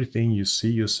 And everything you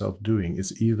see yourself doing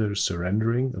is either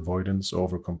surrendering, avoidance, or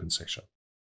overcompensation.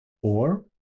 Or,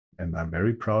 and I'm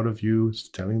very proud of you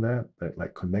telling that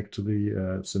like connect to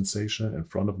the sensation in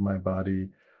front of my body,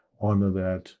 honor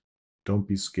that, don't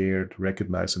be scared,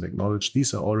 recognize and acknowledge.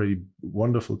 These are already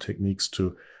wonderful techniques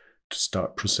to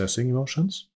start processing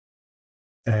emotions.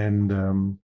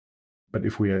 And but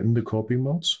if we are in the coping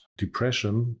modes,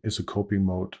 depression is a coping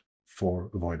mode for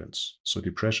avoidance. So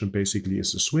depression basically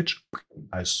is a switch.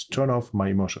 I turn off my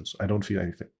emotions. I don't feel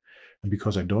anything. And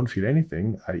because I don't feel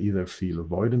anything, I either feel a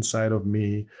void inside of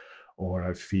me or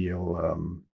I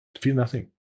feel nothing.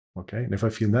 Okay. And if I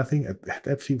feel nothing,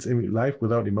 that feels life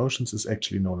without emotions is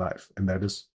actually no life. And that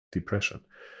is depression.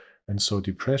 And so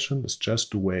depression is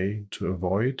just a way to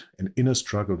avoid an inner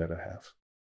struggle that I have.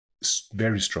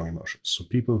 Very strong emotions. So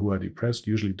people who are depressed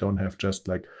usually don't have just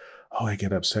like, oh, I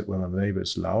get upset when my neighbor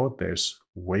is loud. There's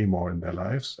way more in their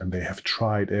lives, and they have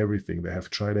tried everything. They have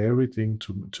tried everything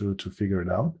to figure it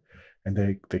out, and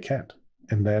they can't.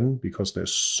 And then because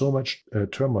there's so much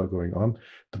turmoil going on,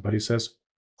 the body says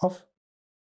off,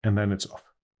 and then it's off.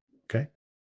 Okay.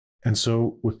 And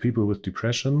so with people with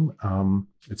depression,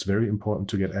 it's very important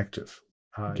to get active.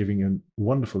 Giving a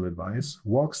wonderful advice.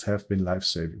 Walks have been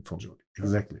life-saving for me.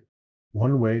 Exactly.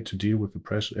 One way to deal with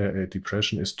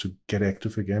depression is to get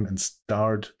active again and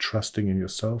start trusting in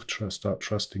yourself, start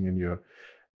trusting in your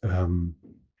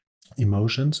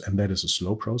emotions. And that is a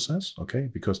slow process, okay?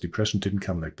 Because depression didn't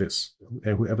come like this.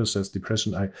 Whoever says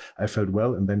depression, I felt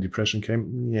well and then depression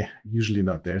came, yeah, usually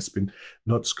not. There's been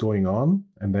lots going on,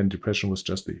 and then depression was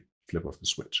just the flip of the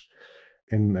switch.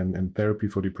 In therapy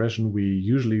for depression, we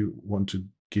usually want to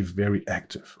give very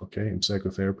active, okay? In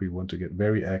psychotherapy, we want to get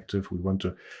very active. We want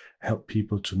to help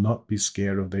people to not be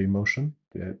scared of their emotion.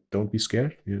 Don't be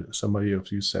scared. Somebody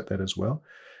of you said that as well.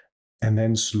 And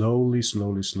then slowly,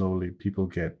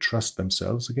 people trust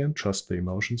themselves again, trust their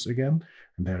emotions again.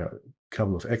 And there are a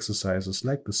couple of exercises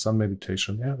like the sun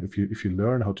meditation. Yeah, if you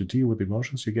learn how to deal with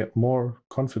emotions, you get more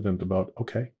confident about,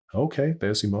 okay,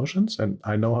 there's emotions and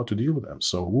I know how to deal with them.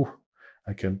 So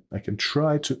I can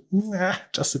try to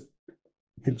just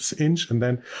an inch, and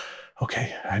then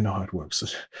okay, I know how it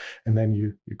works, and then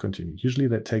you continue. Usually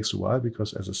that takes a while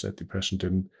because, as I said, depression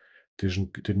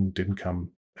didn't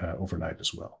come overnight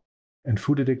as well. And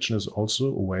food addiction is also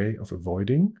a way of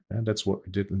avoiding, and that's what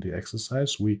we did in the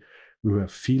exercise. We were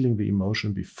feeling the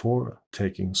emotion before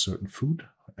taking certain food,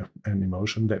 an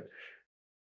emotion that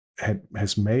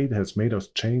has made us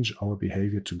change our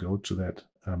behavior to go to that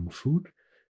food.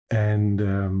 And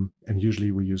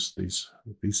usually we use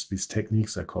these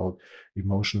techniques are called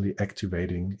emotionally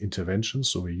activating interventions.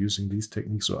 So we're using these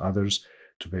techniques or others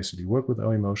to basically work with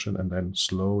our emotion, and then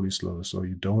slowly,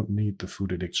 you don't need the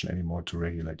food addiction anymore to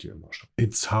regulate your emotion.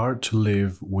 It's hard to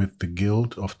live with the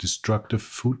guilt of destructive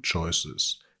food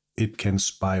choices. It can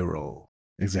spiral.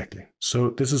 Exactly. So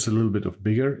this is a little bit of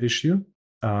bigger issue,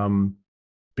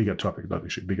 bigger topic, not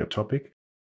issue, bigger topic.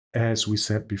 As we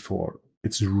said before,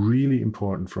 it's really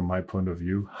important from my point of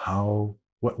view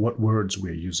what words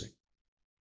we're using.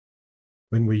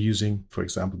 When we're using, for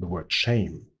example, the word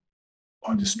shame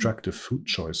or destructive food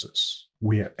choices,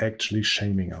 we are actually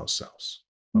shaming ourselves.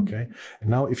 Okay. And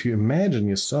now if you imagine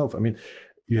yourself, I mean,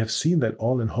 you have seen that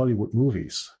all in Hollywood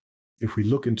movies. If we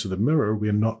look into the mirror, we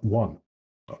are not one.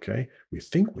 Okay. We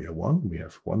think we are one. We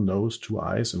have one nose, two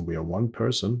eyes, and we are one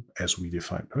person as we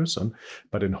define person.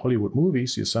 But in Hollywood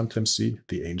movies, you sometimes see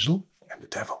the angel and the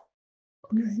devil.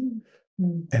 Okay.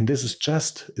 And this is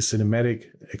just a cinematic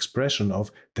expression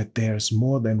of that there's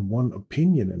more than one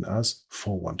opinion in us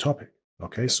for one topic.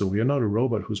 Okay. So we are not a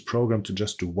robot who's programmed to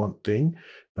just do one thing,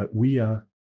 but we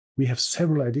have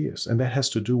several ideas. And that has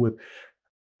to do with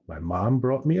my mom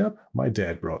brought me up, my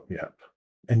dad brought me up.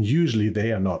 And usually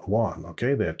they are not one,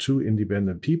 okay? They are two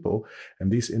independent people, and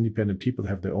these independent people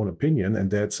have their own opinion, and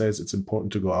dad says it's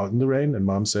important to go out in the rain, and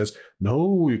mom says,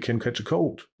 no, you can catch a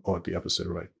cold, or the opposite,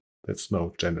 right? That's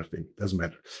no gender thing, doesn't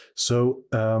matter. So,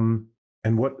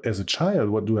 and what, as a child,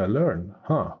 what do I learn?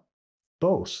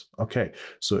 Both. Okay,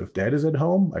 so if dad is at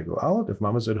home, I go out. If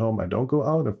mom is at home, I don't go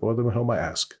out. If both of them are home, I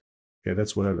ask. Okay,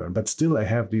 that's what I learned. But still, I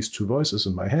have these two voices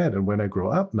in my head. And when I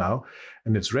grow up now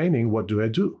and it's raining, what do I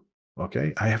do?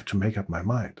 Okay, I have to make up my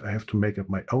mind. I have to make up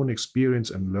my own experience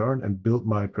and learn and build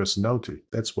my personality.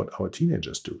 That's what our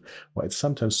teenagers do. Why it's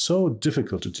sometimes so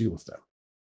difficult to deal with them.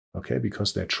 Okay,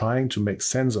 because they're trying to make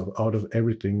sense out of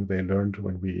everything they learned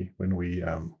when we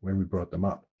brought them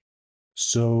up.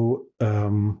 So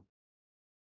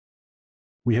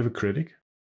we have a critic,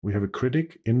 We have a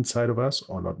critic inside of us,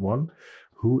 or not one,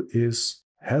 who is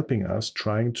helping us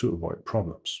trying to avoid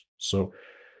problems. So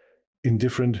in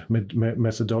different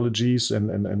methodologies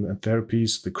and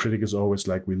therapies, the critic is always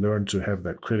like, we learn to have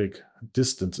that critic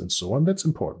distance and so on. That's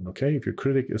important, okay? If your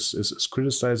critic is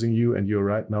criticizing you and you're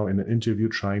right now in an interview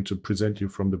trying to present you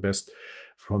from the best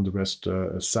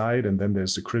side, and then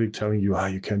there's the critic telling you,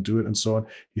 you can't do it and so on,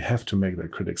 you have to make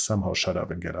that critic somehow shut up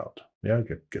and get out. Yeah,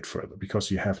 get further, because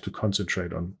you have to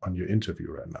concentrate on your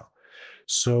interview right now.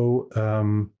 So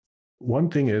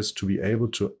one thing is to be able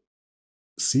to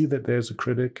see that there's a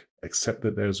critic, accept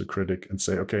that there's a critic, and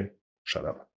say, okay, shut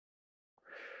up.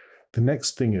 The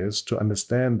next thing is to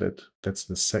understand that that's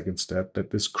the second step, that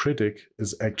this critic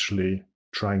is actually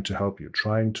trying to help you,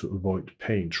 trying to avoid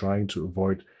pain, trying to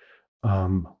avoid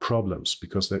problems,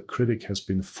 because that critic has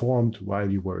been formed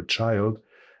while you were a child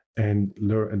and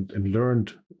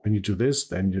learned, when you do this,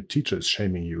 then your teacher is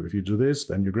shaming you. If you do this,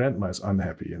 then your grandma is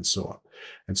unhappy, and so on.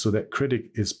 And so that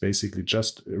critic is basically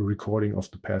just a recording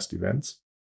of the past events.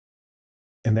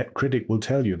 And that critic will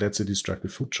tell you that's a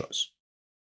destructive food choice.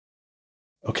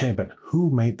 Okay, but who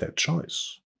made that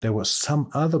choice? There was some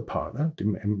other part,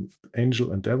 the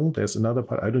angel and devil. There's another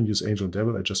part. I don't use angel and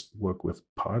devil. I just work with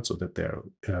parts, so that they're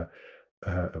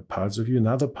parts of you.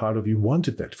 Another part of you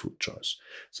wanted that food choice.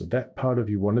 So that part of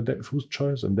you wanted that food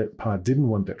choice, and that part didn't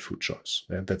want that food choice.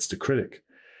 And that's the critic.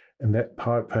 And that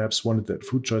part perhaps wanted that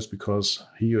food choice because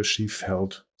he or she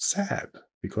felt sad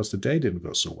because the day didn't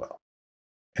go so well.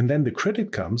 And then the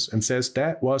critic comes and says,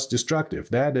 that was destructive.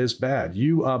 That is bad.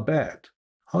 You are bad.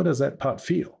 How does that part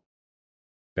feel?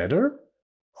 Better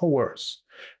or worse?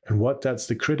 And what does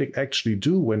the critic actually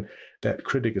do when that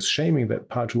critic is shaming that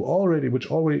part he already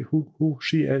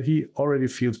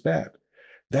feels bad?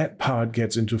 That part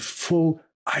gets into full,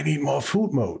 I need more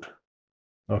food mode.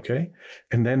 Okay.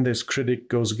 And then this critic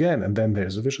goes again, and then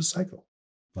there's a vicious cycle.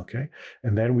 Okay.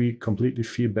 And then we completely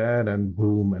feel bad, and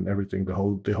boom, and everything, the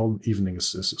whole evening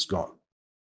is gone.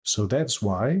 So that's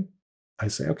why I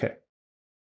say, okay,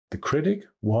 the critic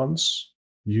wants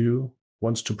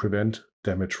to prevent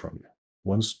damage from you,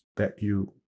 wants that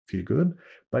you feel good,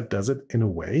 but does it in a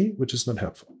way which is not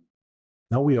helpful.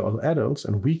 Now we are all adults,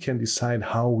 and we can decide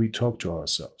how we talk to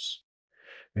ourselves.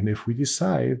 And if we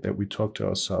decide that we talk to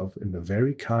ourselves in a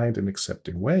very kind and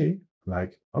accepting way,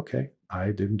 like, okay,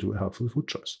 I didn't do a helpful food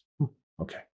choice.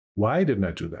 Okay, why didn't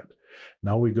I do that?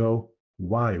 Now we go,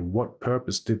 why? What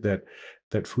purpose did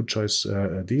that food choice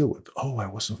deal with? Oh, I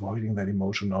was avoiding that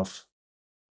emotion of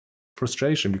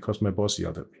frustration because my boss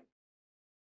yelled at me.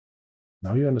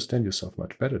 Now you understand yourself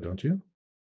much better, don't you?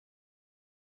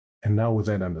 And now with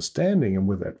that understanding and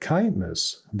with that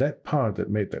kindness, that part that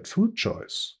made that food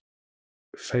choice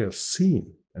feels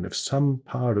seen. And if some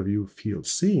part of you feels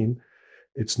seen,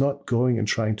 it's not going and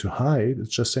trying to hide.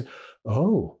 It's just saying,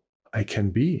 oh, I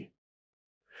can be.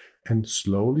 And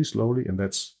slowly, and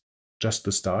that's just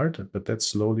the start, but that's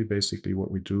slowly basically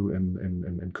what we do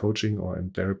in coaching or in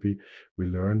therapy. We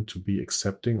learn to be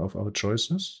accepting of our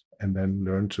choices, and then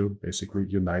learn to basically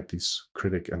unite this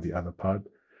critic and the other part.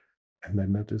 And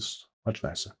then that is much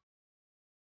nicer.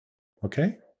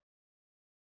 Okay?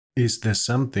 Is there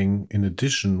something in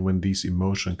addition when these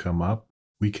emotions come up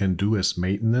we can do as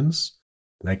maintenance,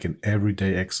 like an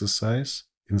everyday exercise,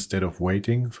 instead of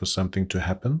waiting for something to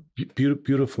happen?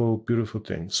 Beautiful, beautiful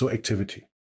thing. So activity,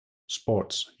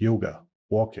 sports, yoga,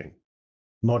 walking,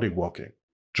 Nordic walking,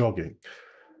 jogging.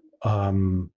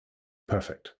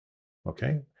 Perfect.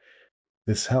 Okay.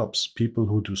 This helps. People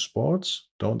who do sports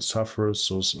don't suffer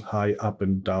so high up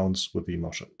and downs with the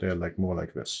emotion. They're like more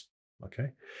like this.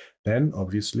 Okay. Then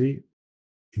obviously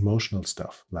emotional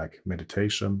stuff like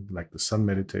meditation, like the sun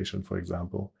meditation, for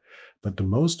example. But the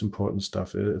most important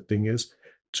thing is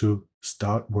to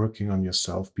start working on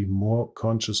yourself, be more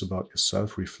conscious about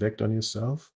yourself, reflect on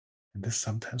yourself. And this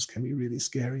sometimes can be really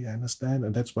scary, I understand.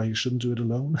 And that's why you shouldn't do it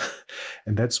alone.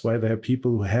 And that's why there are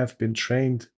people who have been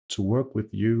trained to work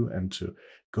with you and to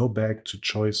go back to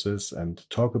choices and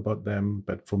talk about them.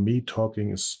 But for me, talking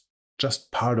is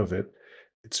just part of it.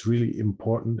 It's really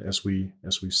important, as we've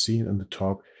seen in the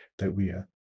talk, that we are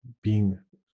being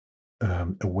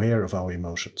aware of our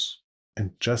emotions.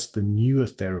 And just the newer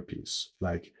therapies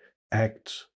like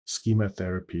ACT, schema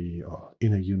therapy, or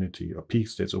inner unity, or peak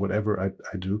states, or whatever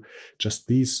I do, just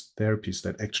these therapies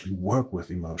that actually work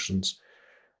with emotions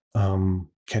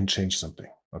can change something.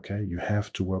 Okay, you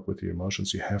have to work with your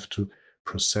emotions. You have to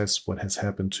process what has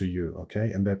happened to you.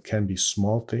 Okay, and that can be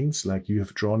small things, like you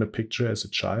have drawn a picture as a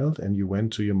child and you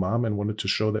went to your mom and wanted to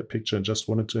show that picture and just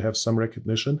wanted to have some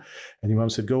recognition, and your mom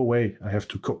said, go away, I have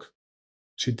to cook.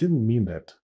 She didn't mean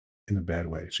that in a bad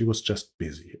way. She was just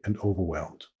busy and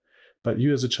overwhelmed. But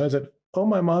you as a child said, oh,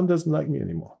 my mom doesn't like me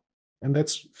anymore. And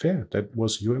that's fair. That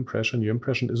was your impression. Your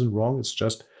impression isn't wrong. It's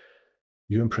just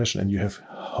your impression, and you have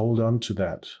hold on to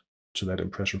that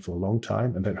impression for a long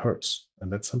time, and that hurts.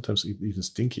 And that's sometimes even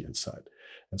stinky inside.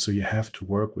 And so you have to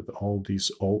work with all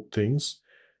these old things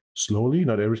slowly,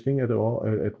 not everything at all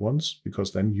at once,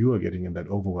 because then you are getting in that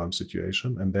overwhelmed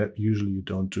situation, and that usually you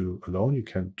don't do alone. You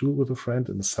can do it with a friend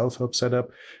in a self-help setup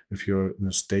if you're in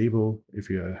a stable, if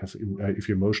you're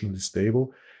emotionally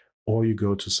stable, or you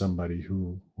go to somebody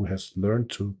who has learned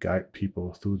to guide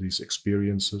people through these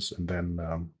experiences, and then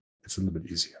it's a little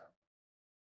bit easier.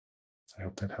 I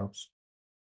hope that helps.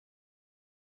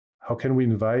 How can we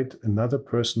invite another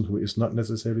person who is not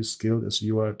necessarily skilled as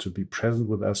you are to be present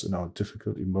with us in our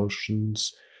difficult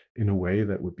emotions in a way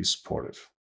that would be supportive?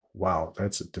 Wow,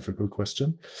 that's a difficult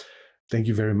question. Thank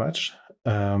you very much.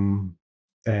 And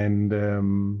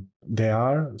there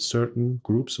are certain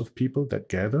groups of people that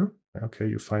gather. Okay,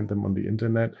 you find them on the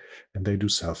internet, and they do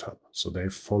self-help. So they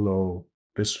follow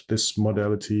this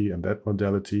modality and that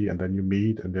modality, and then you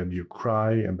meet, and then you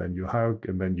cry, and then you hug,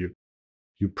 and then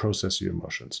you process your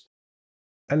emotions.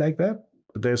 I like that,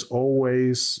 but there's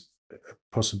always a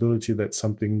possibility that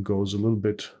something goes a little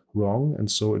bit wrong, and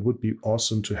so it would be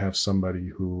awesome to have somebody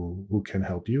who can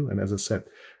help you. And as I said,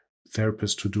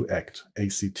 therapists who do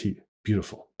ACT,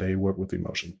 beautiful. They work with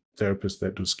emotion. Therapists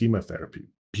that do schema therapy,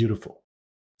 beautiful.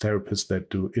 Therapists that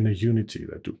do inner unity,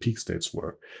 that do peak states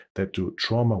work, that do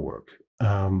trauma work,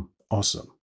 awesome.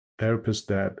 Therapists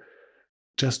that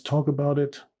just talk about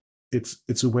it.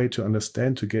 It's a way to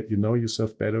understand, to get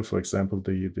yourself better. For example,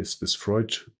 this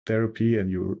Freud therapy,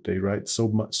 and they write so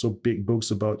big books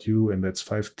about you, and that's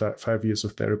 5 years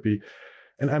of therapy.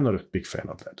 And I'm not a big fan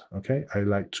of that. Okay, I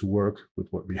like to work with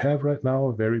what we have right now,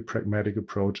 a very pragmatic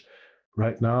approach.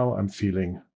 Right now, I'm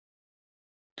feeling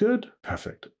good,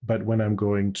 perfect. But when I'm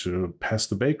going to pass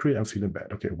the bakery, I'm feeling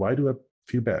bad. Okay, why do I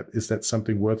feel bad? Is that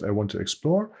something worth I want to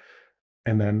explore?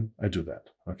 And then I do that.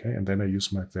 Okay, and then I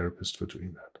use my therapist for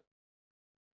doing that.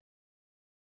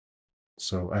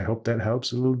 So I hope that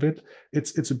helps a little bit.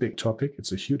 It's a big topic.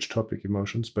 It's a huge topic,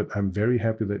 emotions, but I'm very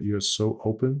happy that you're so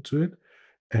open to it.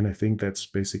 And I think that's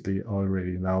basically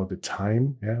already now the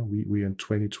time. Yeah, we in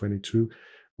 2022,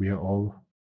 we are all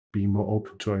being more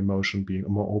open to our emotion, being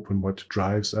more open what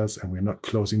drives us, and we're not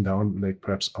closing down like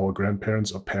perhaps our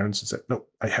grandparents or parents who said, no,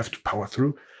 I have to power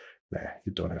through. Nah,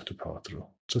 you don't have to power through.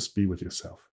 Just be with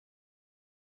yourself.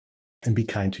 And be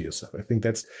kind to yourself. I think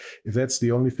if that's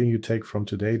the only thing you take from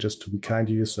today, just to be kind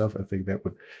to yourself, I think that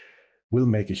will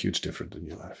make a huge difference in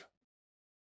your life.